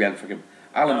never be able to forgive him.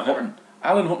 Alan Hutton. Never.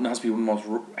 Alan Hutton has to be one of the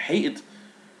most hated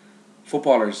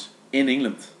footballers in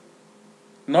England.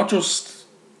 Not just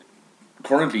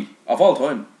currently, of all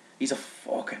time. He's a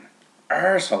fucking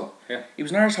arsehole. Yeah. He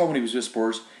was an arsehole when he was with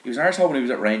Spurs. He was an arsehole when he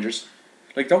was at Rangers.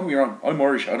 Like, don't get me wrong, I'm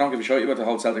Irish. I don't give a shit about the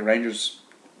whole Celtic Rangers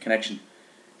connection.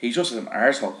 He's just an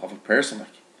arsehole of a person, like.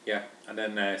 Yeah, and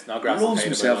then Snodgrass loves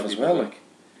himself as well, like.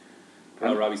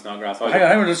 Without Robbie Snodgrass.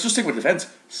 Hang on, let's just stick with defence.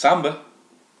 Samba,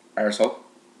 arsehole.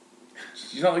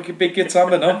 He's not like a big kid,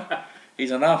 Samba, no.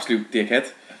 He's an absolute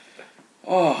dickhead.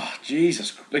 Oh,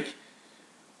 Jesus. Like,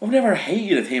 I've never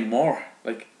hated a team more.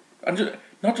 Like,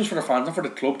 not just for the fans, not for the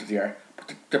club that they are,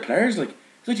 but the players, like,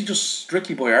 it's like you just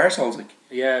strictly by arseholes, like.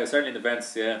 Yeah, certainly in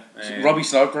defence, yeah. Robbie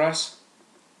Snodgrass.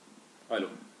 I love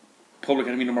him. Public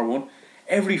enemy number one.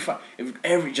 Do you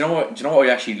know what I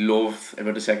actually loved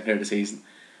about the second half of the season?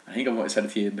 I think I might have said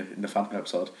it to you in the Phantom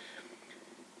episode.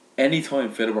 Anytime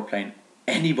Villa were playing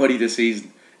anybody this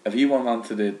season, if you went on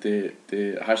to the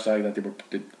hashtag that they were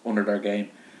under their game,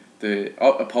 the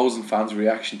opposing fans'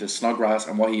 reaction to Snodgrass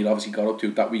and what he had obviously got up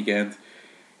to that weekend,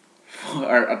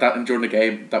 or during the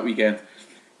game that weekend,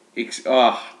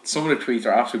 some of the tweets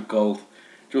are absolute gold.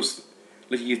 Just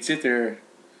like you could sit there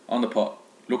on the pot,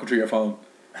 looking through your phone,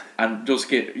 and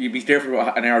just you'd be there for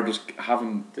an hour just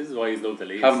having. This is why he's loved the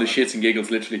league. Having the shits and giggles,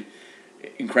 literally,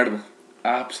 incredible,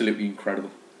 absolutely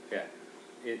incredible. Yeah,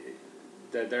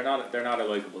 they're not a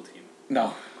likeable team.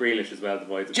 No. Grealish as well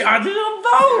divides. I didn't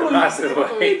know. Massive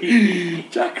way.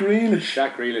 Jack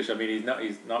Grealish. I mean,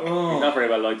 he's not very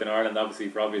well liked in Ireland, obviously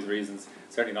for obvious reasons.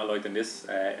 Certainly not liked in this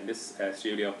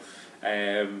studio.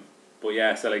 But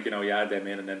yeah, so like you add them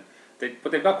in and then.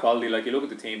 But they've got quality. Like you look at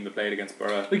the team that played against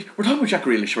Borough. Like we're talking about Jack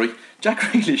Grealish, right? Jack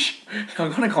Grealish.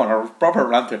 I'm gonna go on a proper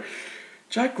rant here.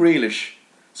 Jack Grealish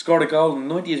scored a goal in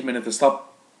the 90th minute to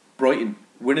stop Brighton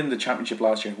winning the championship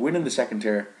last year, winning the second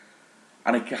tier,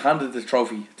 and he handed the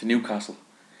trophy to Newcastle.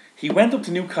 He went up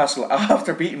to Newcastle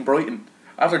after beating Brighton.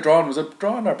 After drawing, was it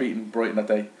drawing or beating Brighton that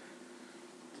day?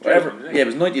 Whatever. Yeah, it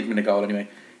was 90th minute goal anyway.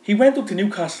 He went up to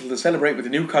Newcastle to celebrate with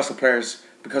the Newcastle players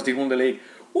because they won the league.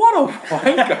 What a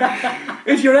wanker!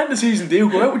 If you're ending the season,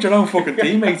 go out with your own fucking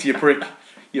teammates, you prick.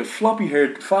 You floppy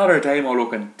haired, Father Damo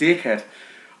looking dickhead.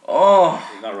 Oh.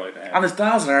 He's not right. And his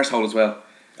dad's an arsehole as well.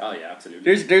 Oh yeah,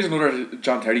 absolutely. There's another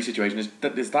John Terry situation. His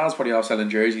dad's probably off selling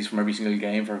jerseys from every single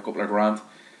game for a couple of grand.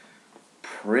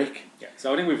 Prick. Yeah,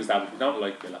 so I think we've established we don't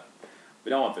like Villa. We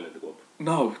don't want Villa to go up.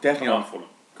 No, definitely not. Fulham.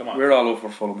 Come on. We're all over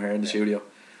Fulham here in the studio.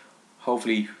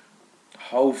 Hopefully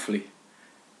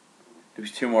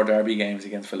there's 2 more derby games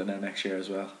against Villa now next year as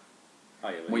well. Oh,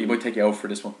 yeah, well, you might take you out for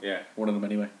this one. Yeah. One of them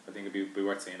anyway. I think it'd be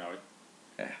worth seeing, alright.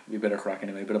 Yeah, be a bit of crack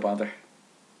anyway, a bit of banter.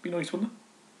 Be nice, wouldn't it?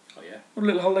 Oh yeah. A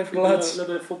little holiday for the lads. A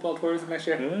little bit of football tourism next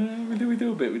year. We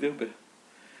do a bit.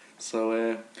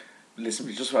 So, listen,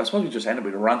 I suppose we just ended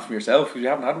with a rant from yourself because you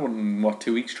haven't had one in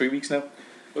 2 weeks, 3 weeks now.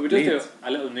 But we just do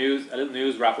a little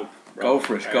news wrap up. Go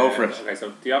for it. Okay, so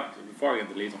before we get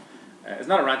to the Leeds one, it's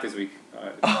not a rant this week.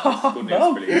 It's good news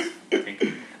for Leeds, I think.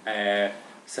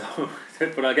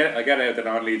 But I'll get out the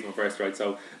non-Leeds one first, right?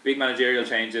 So big managerial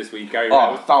change this week. Gary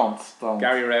Rowett. Don't.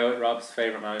 Gary Rowett, Rob's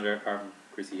favourite manager, apart from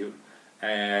Chrissy Houghton.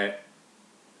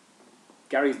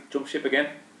 Gary's jumped ship again.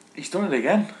 He's done it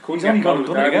again. He's only done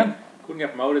it again. Couldn't get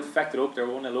promoted. Fucked it up. They were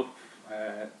 1-0 up.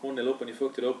 1-0 up, and he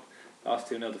fucked it up.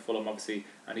 Lost 2-0 to Fulham, obviously,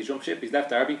 and he's jumped ship. He's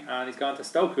left Derby and he's gone to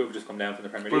Stoke, who have just come down from the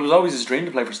Premier League. But it was always his dream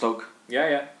to play for Stoke.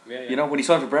 Yeah. You know, when he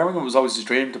signed for Birmingham, it was always his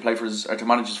dream to play for to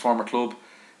manage his former club,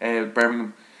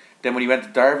 Birmingham. Then when he went to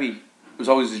Derby, it was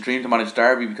always his dream to manage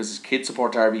Derby because his kids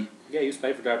support Derby. Yeah, he used to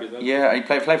play for Derby as well. Yeah, he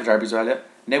played for Derby as well. Yeah.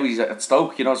 Now he's at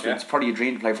Stoke. You know, it's probably a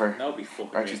dream to play for. No, be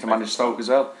fucking. Actually, to manage Stoke as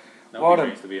well. Nobody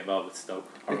dreams to be involved with Stoke.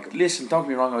 Listen, don't get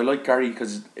me wrong. I like Gary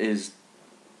because his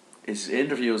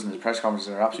interviews and his press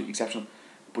conferences are absolutely exceptional.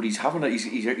 But he's going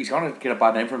to get a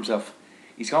bad name for himself.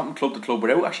 He's gone from club to club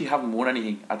without actually having won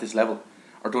anything at this level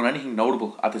or done anything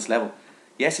notable at this level.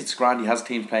 Yes, it's grand. He has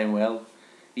teams playing well.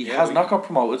 He has not got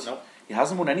promoted. No. He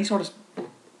hasn't won any sort of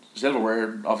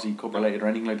silverware, obviously cup related or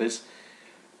anything like this.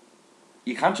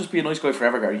 You can't just be a nice guy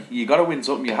forever, Gary. You got to win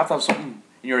something. You have to have something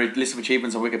in your list of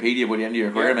achievements on Wikipedia by the end of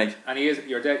your career, mate. And you've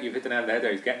hit the nail on the head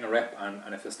there. He's getting a rep,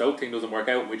 and if the Stoke thing doesn't work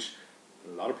out, which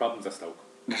a lot of problems at Stoke.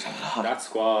 There's a lot. That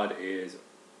squad is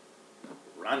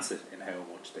rancid in how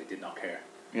much they did not care.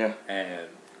 Yeah.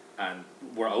 And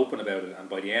were open about it, and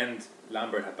by the end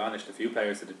Lambert had banished a few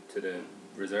players to the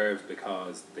reserves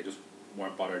because they just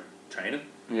weren't bothered training.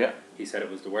 Yeah. He said it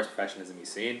was the worst professionalism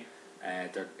he's seen.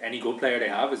 Any good player they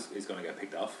have is going to get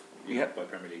picked off by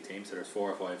Premier League teams. So there's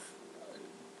 4 or 5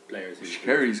 players who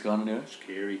Shaqiri's gone now.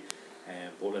 Shaqiri,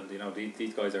 Bullen,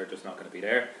 these guys are just not going to be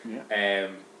there. Yeah.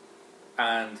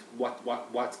 And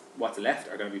what's left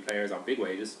are going to be players on big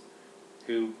wages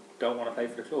who don't want to play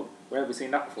for the club. Where have we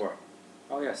seen that before?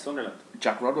 Oh yeah, Sunderland.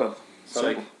 Jack Rodwell. So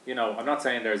simple. I'm not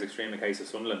saying there's extreme in the case of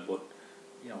Sunderland, but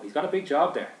he's got a big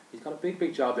job there. He's got a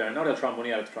big job there. I know they'll throw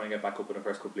money at it to try and get back up in the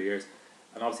first couple of years,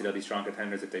 and obviously they'll be strong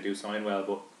contenders if they do sign well,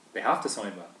 but they have to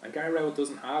sign well. And Gary Rowett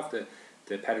doesn't have the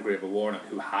the pedigree of a Warnock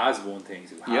who has won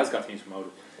things, who has got teams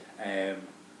promoted.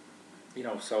 You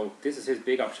know, so this is his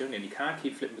big opportunity, and he can't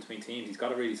keep flipping between teams. He's got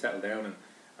to really settle down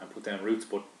and put down roots.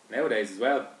 But nowadays as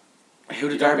well, how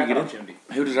did Derby get in?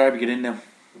 How did Derby get in now?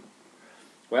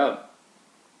 Well,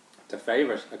 the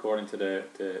favourite, according to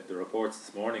the reports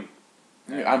this morning,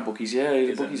 and bookies,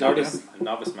 the bookies are a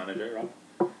novice manager, Rob.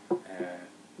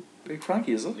 Big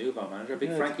Frankie, is it? Nouveau manager,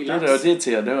 Big Frankie. I did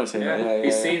see it.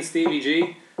 He's seen Stevie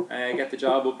G get the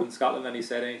job up in Scotland, and he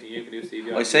said, "Anything you can do,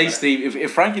 Stevie." I say Steve.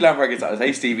 If Frankie Lampard gets that, I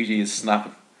say Stevie G is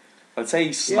snapping. I'd say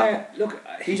he's snapping. Yeah, look,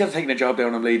 he's after taking a job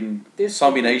down and leading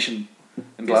Zombie Nation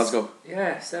in Glasgow.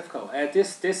 Yeah, Sevco.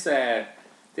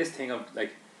 This thing of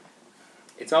like,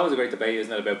 it's always a great debate,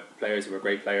 isn't it, about players who are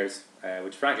great players,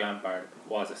 which Frank Lampard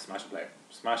was a smashing player,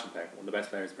 one of the best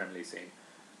players the Premier League's seen.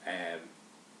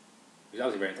 He's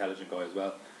obviously a very intelligent guy as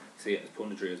well. See it as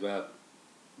punditry as well,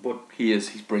 but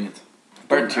he's brilliant.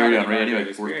 Better than Tyrion, right?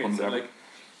 Anyway, like,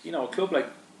 you know, a club like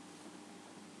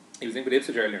he was in with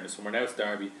Ipswich earlier in the summer. Now it's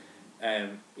Derby.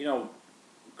 You know,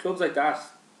 clubs like that,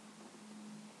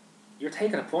 you're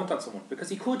taking a punt on someone because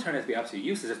he could turn out to be absolutely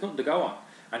useless. There's nothing to go on,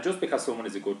 and just because someone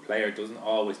is a good player doesn't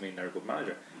always mean they're a good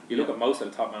manager. You look at most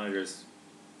of the top managers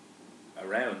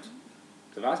around.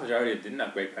 The vast majority didn't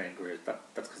have great playing careers. That's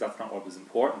because that's not what was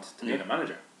important to being a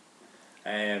manager.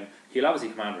 He'll obviously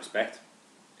command respect.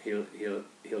 He'll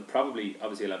probably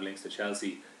obviously he'll have links to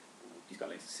Chelsea. He's got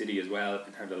links to City as well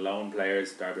in terms of loan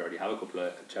players. Derby already have a couple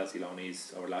of Chelsea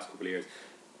loanees over the last couple of years.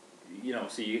 You know,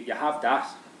 so you have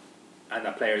that, and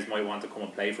that players might want to come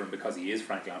and play for him because he is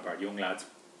Frank Lampard. Young lads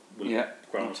will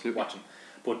grow up watching,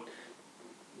 but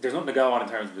there's nothing to go on in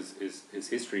terms of his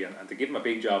history, and to give him a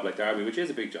big job like Derby, which is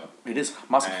a big job. It is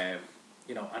massive.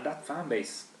 You know, and that fan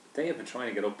base, they have been trying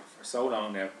to get up for so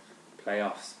long now.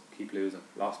 Playoffs, keep losing,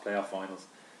 lost playoff finals.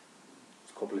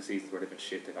 A couple of seasons where they've been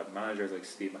shit. They've had managers like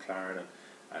Steve McLaren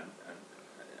and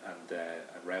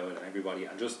Rowell and everybody,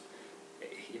 and just,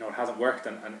 you know, it hasn't worked.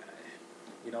 And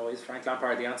you know, is Frank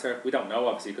Lampard the answer? We don't know,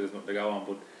 obviously, because there's nothing to go on,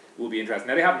 but it will be interesting.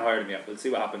 Now, they haven't hired him yet. We'll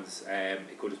see what happens.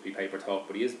 It could just be paper talk,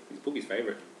 but he's Boogie's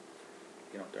favourite.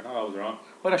 You know, they're not always wrong.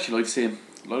 I'd actually like to see him.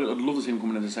 I'd love to see him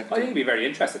coming in the second. I think he'd be very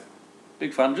interested.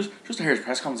 Big fan. Just to hear his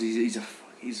press conferences,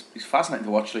 he's fascinating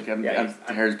to watch. Like and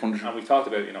to hear his punditry. And we've talked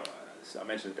about, you know, I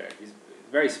mentioned it there. He's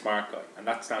a very smart guy, and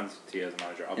that stands to you as a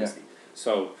manager, obviously.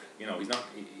 So you know, he's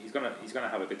gonna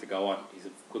have a bit to go on. He's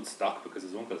a good stock because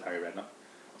his uncle's Harry Redknapp.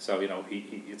 So you know,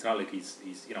 he it's not like he's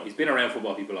you know, he's been around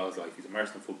football people all his life. He's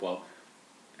immersed in football,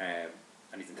 and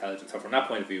he's intelligent. So from that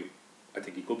point of view, I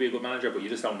think he could be a good manager, but you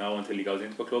just don't know until he goes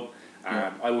into a club.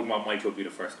 I wouldn't want my club to be the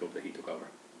first club that he took over.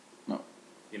 No.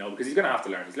 You know, because he's going to have to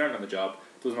learn. He's learning on the job.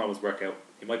 Doesn't always work out.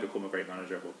 He might become a great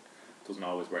manager, but doesn't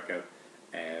always work out.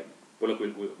 But look,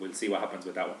 we'll see what happens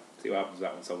with that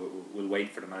one. So we'll wait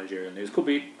for the managerial news. Could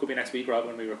be next week, Rob,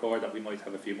 when we record that we might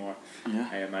have a few more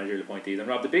managerial appointees. And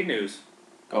Rob, the big news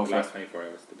of the last 24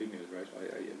 hours. The big news, right?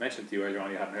 I mentioned to you earlier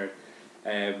on. You hadn't heard.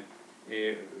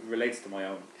 It relates to my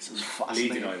own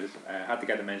Leeds United. Had to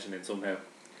get them mentioned in somehow.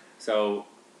 So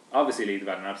obviously Leeds have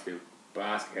had an absolute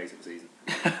basket case of the season.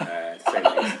 To say the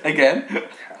least. Again.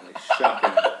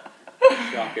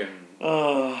 Shocking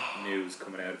news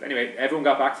coming out. Anyway, everyone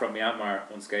got back from Myanmar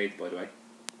unscathed, by the way.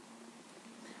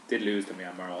 Did lose to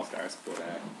Myanmar All Stars, but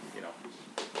you know,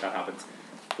 that happens.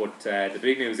 But the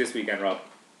big news this weekend, Rob,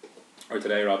 or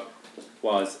today, Rob,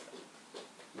 was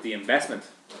the investment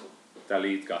that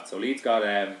Leeds got. So Leeds got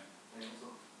a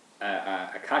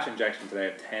cash injection today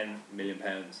of £10 million.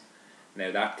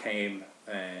 Now that came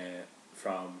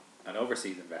from an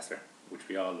overseas investor, which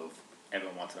we all love.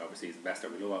 Everyone wants an overseas investor.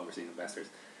 We love overseas investors.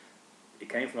 It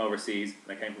came from overseas,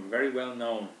 and it came from a very well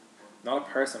known, not a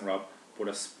person, Rob, but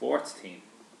a sports team,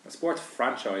 a sports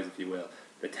franchise, if you will.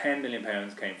 The £10 million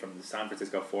came from the San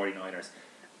Francisco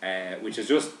 49ers, which is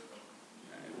just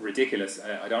ridiculous.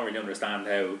 I don't really understand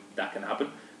how that can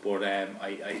happen. But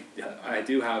I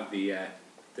do have the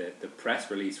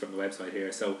press release from the website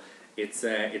here. So it's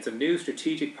a new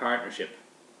strategic partnership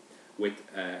with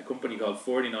a company called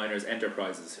 49ers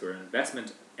Enterprises, who are an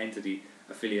investment entity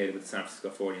affiliated with the San Francisco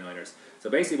 49ers. So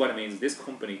basically what it means is this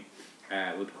company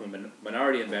will become a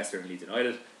minority investor in Leeds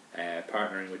United,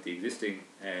 partnering with the existing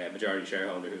majority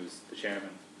shareholder, who's the chairman,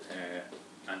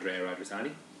 Andrea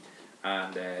Radrizzani.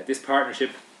 And this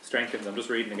partnership strengthens, I'm just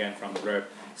reading again from the blurb,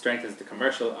 strengthens the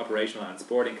commercial, operational and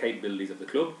sporting capabilities of the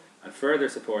club and further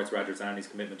supports Radrizzani's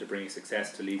commitment to bringing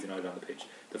success to Leeds United on the pitch.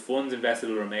 The funds invested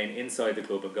will remain inside the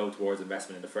club and go towards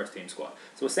investment in the first team squad.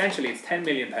 So essentially it's £10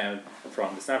 million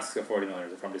from the San Francisco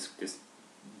 49ers, or from this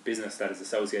business that is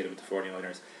associated with the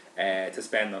 49ers, to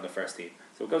spend on the first team.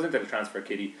 So it goes into the transfer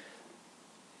kitty.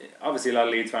 obviously a lot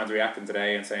of Leeds fans reacting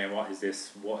today and saying, what is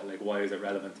this? Why is it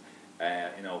relevant?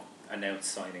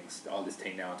 Announce signings, all this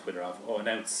thing now on Twitter of,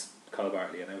 announce Kyle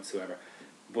Bartley, announce whoever.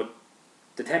 But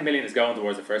the 10 million is going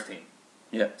towards the first team.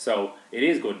 Yeah. So it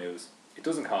is good news. It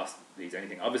doesn't cost Leeds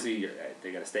anything. Obviously,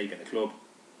 they get a stake in the club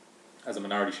as a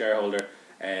minority shareholder.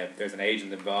 There's an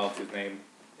agent involved whose name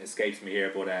escapes me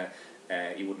here, but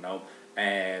you wouldn't know.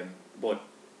 But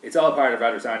it's all part of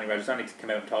Radrizzani. Radrizzani came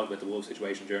out and talked about the Wolves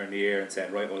situation during the year and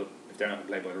said, right, well, if they're not going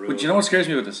to play by the rules. But you know what scares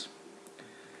me about this?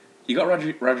 You got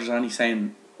Radrizzani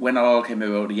saying, when it all came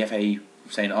out, the FA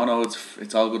saying, oh no,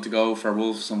 it's all good to go for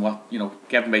Wolves and what,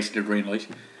 Kevin basically did green light.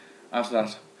 After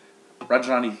that,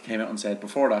 Radrizzani came out and said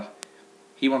before that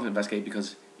he wanted to investigate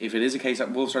because if it is a case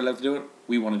that Wolves are allowed to do it,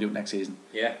 we want to do it next season.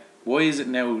 Yeah. Why is it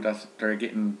now that they're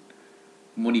getting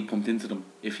money pumped into them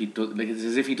if he does? Like, it's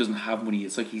as if he doesn't have money.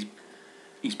 It's like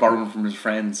he's borrowing from his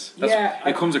friends.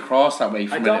 It comes across that way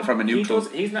from a neutral.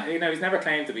 He's not. He's never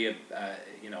claimed to be a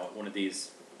one of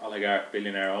these oligarch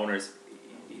billionaire owners.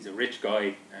 He's a rich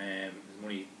guy. His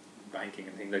money banking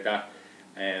and things like that.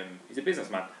 He's a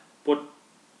businessman, but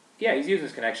yeah, he's using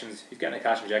his connections. He's getting a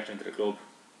cash injection into the club.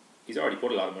 He's already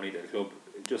put a lot of money into the club,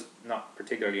 just not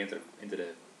particularly into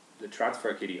the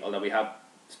transfer kitty. Although we have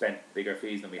spent bigger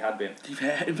fees than we had been.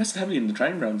 They've invested heavily in the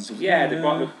training grounds. Yeah, they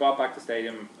bought back the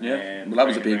stadium. Yeah, well, that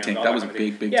was a big thing. That was a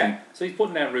big thing. Yeah, so he's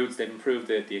putting down roots. They've improved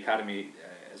the academy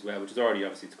as well, which is already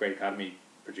obviously it's a great academy.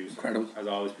 Has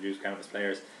always produced countless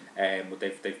players. But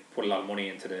they've put a lot of money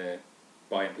into the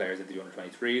buying players into the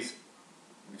under-23s.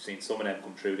 We've seen some of them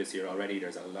come through this year already.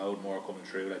 There's a load more coming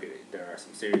through. Like there are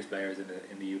some serious players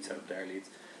in the youth set up there, Leeds,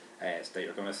 so that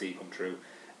you're going to see come through.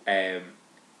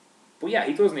 But yeah,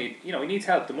 he does need. He needs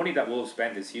help. The money that Wolves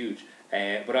spent is huge.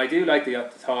 But I do like the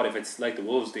thought if it's like the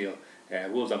Wolves deal.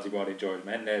 Wolves obviously brought in George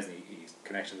Mendes and he's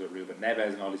connections with Ruben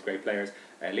Neves and all these great players.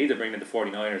 Leeds are bringing in the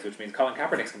 49ers, which means Colin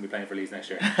Kaepernick's going to be playing for Leeds next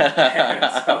year.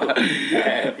 So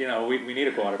we need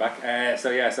a quarterback.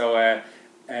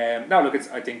 No, look,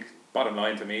 I think bottom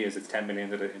line to me is it's 10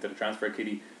 million into the transfer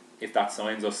kitty. If that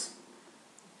signs us,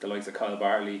 the likes of Kyle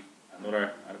Bartley,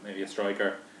 maybe a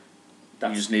striker.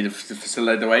 You just need to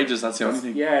facilitate the wages. That's the only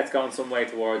thing. Yeah, it's going some way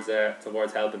towards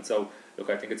helping. So look,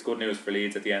 I think it's good news for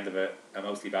Leeds at the end of a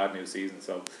mostly bad news season.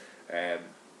 So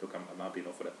look, I'm happy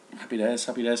enough with it. Happy days.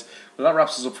 Well, that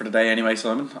wraps us up for today anyway,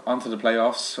 Simon. On to the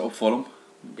playoffs. Up Fulham.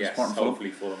 Yes, hopefully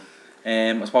Fulham.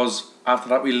 I suppose after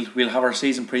that we'll have our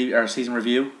season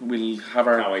review. We'll have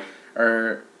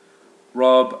our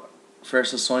Rob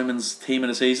versus Simon's team of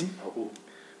the season. Oh.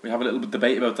 We'll have a little bit of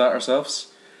debate about that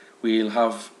ourselves. We'll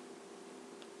have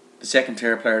the second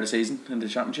tier player of the season in the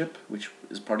championship, which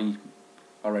is probably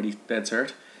already dead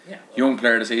cert. Yeah. Young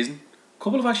player of the season.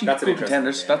 Couple of actually good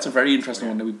contenders. Yeah, that's a very interesting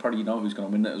one that we probably know who's going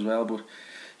to win it as well. But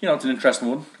it's an interesting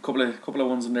one. Couple of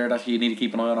ones in there that you need to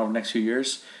keep an eye on over the next few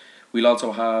years. We'll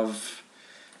also have.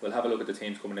 We'll have a look at the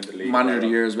teams coming into the league. Manager of the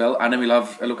year as well, and then we'll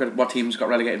have a look at what teams got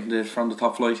relegated from the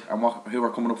top flight and who are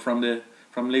coming up from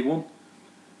League One.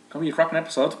 Gonna be a cracking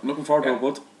episode. I'm looking forward to it,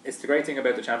 bud. It's the great thing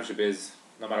about the championship is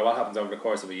no matter what happens over the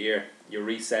course of a year, you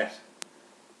reset.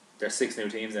 There's 6 new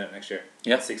teams in it next year.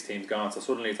 Yeah. 6 teams gone, so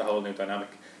suddenly it's a whole new dynamic.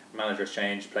 Managers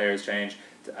change, players change.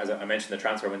 As I mentioned, the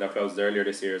transfer window closes earlier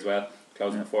this year as well,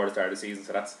 closing before the start of the season.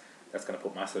 So that's going to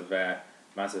put massive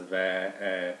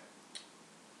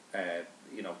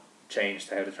change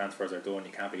to how the transfers are done.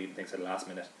 You can't be leaving things at the last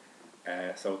minute.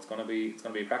 So it's going to be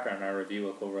a cracker, and our review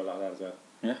will cover a lot of that as well.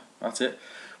 Yeah, that's it.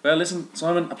 Well, listen,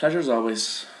 Simon, a pleasure as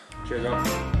always. Cheers,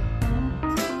 Rob.